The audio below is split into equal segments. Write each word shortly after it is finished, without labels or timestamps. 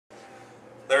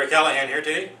Larry Callahan here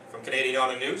today from Canadian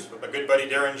Auto News with my good buddy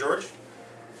Darin George.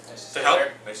 Nice to help.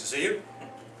 Nice to see you.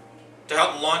 To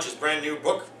help him launch his brand new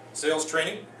book, Sales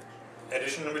Training,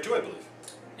 edition number 2, I believe.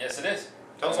 Yes, it is.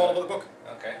 Tell us all about the book.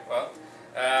 Okay, well,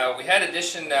 we had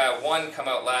edition 1 come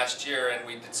out last year, and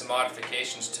we did some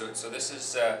modifications to it. So this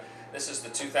is the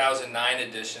 2009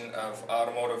 edition of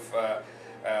Automotive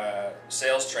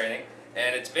Sales Training,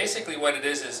 and it's basically what it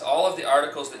is all of the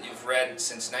articles that you've read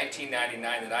since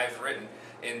 1999 that I've written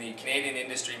in the Canadian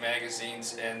industry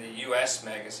magazines and the U.S.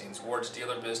 magazines, Ward's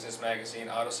Dealer Business Magazine,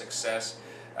 Auto Success,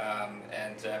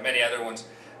 and many other ones.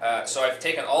 So I've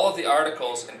taken all of the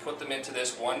articles and put them into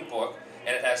this one book,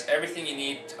 and it has everything you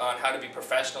need on how to be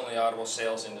professional in the automobile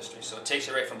sales industry. So it takes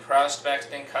you right from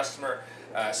prospecting, customer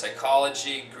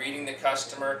psychology, greeting the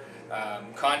customer,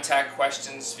 contact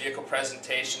questions, vehicle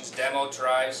presentations, demo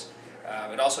drives.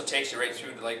 It also takes you right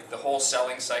through the whole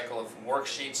selling cycle of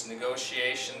worksheets,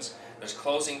 negotiations. There's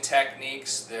closing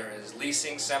techniques. There is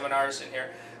leasing seminars in here.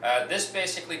 This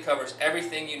basically covers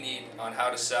everything you need on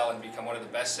how to sell and become one of the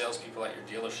best salespeople at your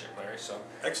dealership, Larry. So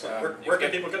excellent. Where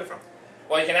can people get it from?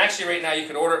 Well, you can actually right now you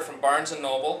can order it from Barnes &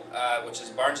 Noble, which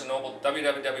is Barnes & Noble,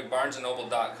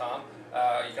 www.barnesandnoble.com.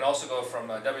 You can also go from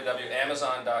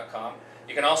www.amazon.com.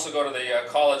 You can also go to the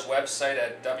college website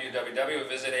at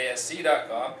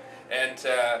www.visitasc.com, and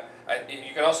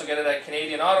you can also get it at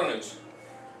Canadian Auto News.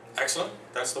 Excellent.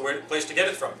 That's the place to get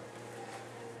it from.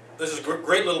 This is a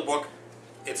great little book.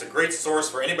 It's a great source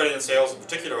for anybody in sales, in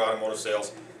particular automotive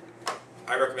sales.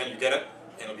 I recommend you get it,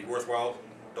 and it'll be worthwhile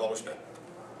dollars spent.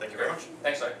 Thank you very much.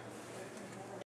 Thanks, Larry.